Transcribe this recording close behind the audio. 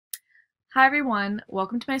Hi everyone,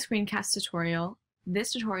 welcome to my screencast tutorial.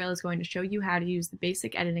 This tutorial is going to show you how to use the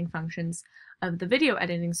basic editing functions of the video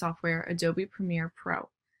editing software Adobe Premiere Pro.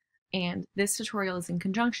 And this tutorial is in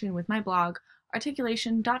conjunction with my blog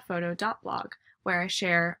articulation.photo.blog, where I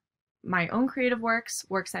share my own creative works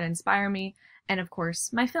that inspire me, and of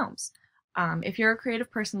course my films. If you're a creative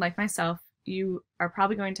person like myself, you are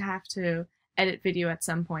probably going to have to edit video at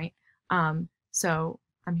some point. So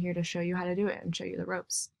I'm here to show you how to do it and show you the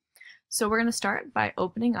ropes. So we're going to start by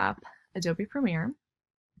opening up Adobe Premiere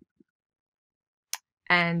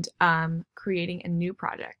and creating a new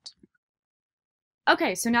project.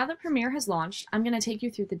 Okay, so now that Premiere has launched, I'm going to take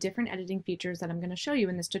you through the different editing features that I'm going to show you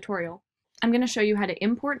in this tutorial. I'm going to show you how to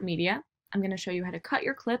import media, I'm going to show you how to cut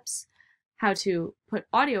your clips, how to put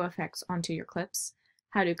audio effects onto your clips,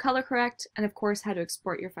 how to color correct, and of course how to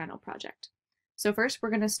export your final project. So first we're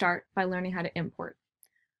going to start by learning how to import.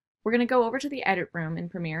 We're going to go over to the edit room in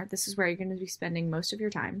Premiere. This is where you're going to be spending most of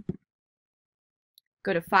your time.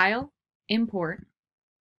 Go to File, Import,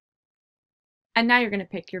 and now you're going to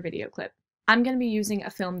pick your video clip. I'm going to be using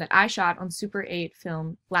a film that I shot on Super 8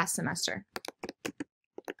 film last semester.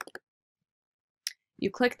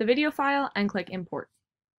 You click the video file and click Import.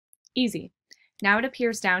 Easy. Now it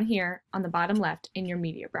appears down here on the bottom left in your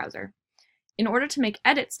media browser. In order to make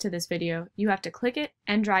edits to this video, you have to click it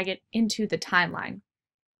and drag it into the timeline.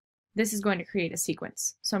 This is going to create a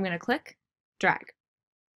sequence. So I'm going to click, drag.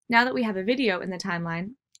 Now that we have a video in the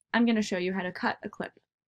timeline, I'm going to show you how to cut a clip.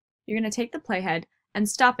 You're going to take the playhead and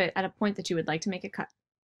stop it at a point that you would like to make a cut.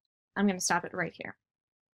 I'm going to stop it right here.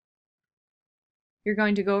 You're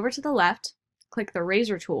going to go over to the left, click the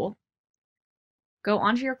razor tool, go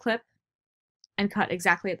onto your clip, and cut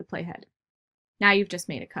exactly at the playhead. Now you've just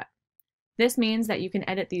made a cut. This means that you can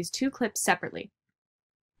edit these two clips separately.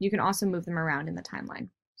 You can also move them around in the timeline.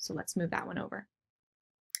 So let's move that one over.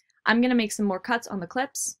 I'm going to make some more cuts on the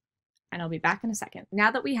clips, and I'll be back in a second. Now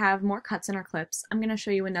that we have more cuts in our clips, I'm going to show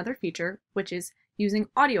you another feature, which is using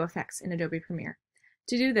audio effects in Adobe Premiere.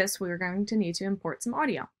 To do this, we're going to need to import some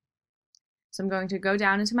audio. So I'm going to go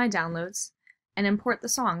down into my downloads and import the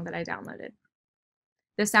song that I downloaded.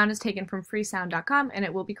 This sound is taken from freesound.com, and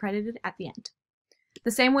it will be credited at the end. The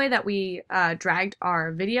same way that we dragged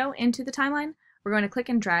our video into the timeline, we're going to click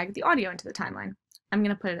and drag the audio into the timeline. I'm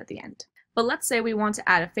going to put it at the end. But let's say we want to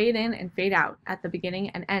add a fade in and fade out at the beginning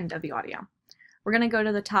and end of the audio. We're going to go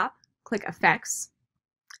to the top, click Effects.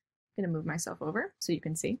 I'm going to move myself over so you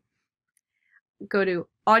can see. Go to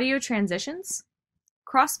Audio Transitions,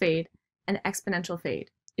 Crossfade, and Exponential Fade.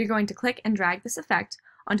 You're going to click and drag this effect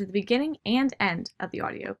onto the beginning and end of the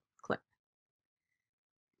audio clip.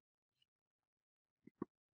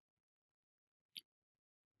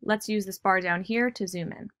 Let's use this bar down here to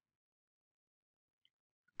zoom in.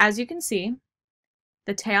 As you can see,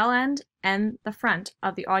 the tail end and the front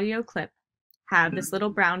of the audio clip have this little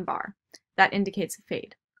brown bar that indicates a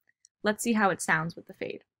fade. Let's see how it sounds with the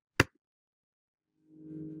fade.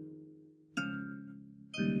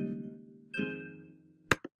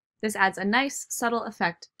 This adds a nice, subtle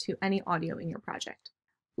effect to any audio in your project.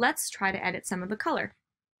 Let's try to edit some of the color.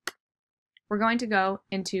 We're going to go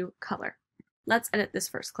into Color. Let's edit this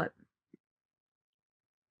first clip.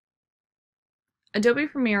 Adobe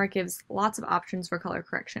Premiere gives lots of options for color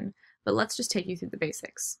correction, but let's just take you through the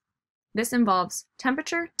basics. This involves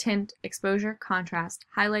temperature, tint, exposure, contrast,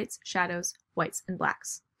 highlights, shadows, whites, and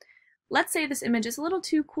blacks. Let's say this image is a little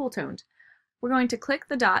too cool toned. We're going to click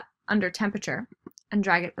the dot under temperature and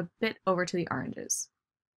drag it a bit over to the oranges.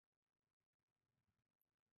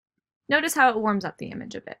 Notice how it warms up the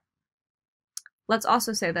image a bit. Let's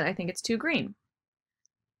also say that I think it's too green.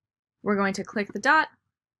 We're going to click the dot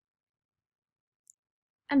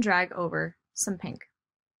and drag over some pink.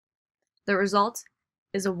 The result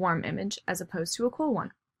is a warm image as opposed to a cool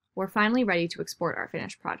one. We're finally ready to export our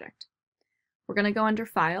finished project. We're going to go under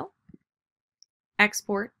File,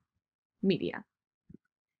 Export, Media.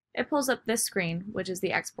 It pulls up this screen, which is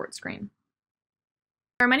the export screen.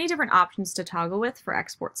 There are many different options to toggle with for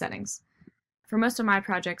export settings. For most of my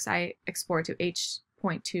projects, I export to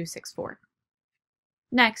H.264.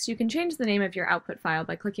 Next, you can change the name of your output file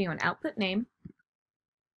by clicking on Output Name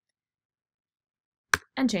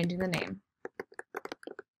and changing the name.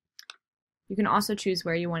 You can also choose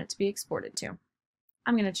where you want it to be exported to.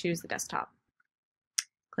 I'm going to choose the desktop.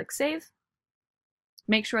 Click Save.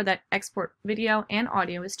 Make sure that Export Video and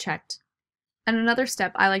Audio is checked. And another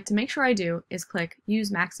step I like to make sure I do is click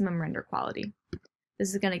Use Maximum Render Quality. This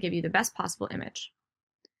is going to give you the best possible image.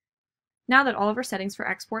 Now that all of our settings for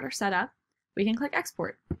export are set up, we can click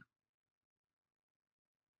Export.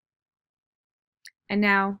 And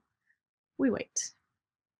now we wait.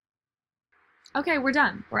 Okay, we're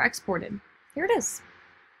done. We're exported. Here it is.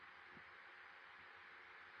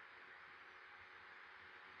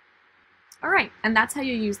 Alright, and that's how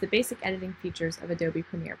you use the basic editing features of Adobe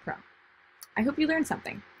Premiere Pro. I hope you learned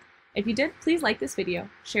something. If you did, please like this video,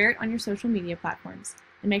 share it on your social media platforms,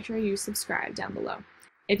 and make sure you subscribe down below.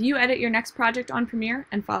 If you edit your next project on Premiere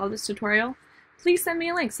and follow this tutorial, please send me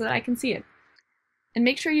a link so that I can see it. And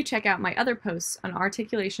make sure you check out my other posts on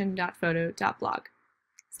articulation.photo.blog.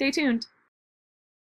 Stay tuned!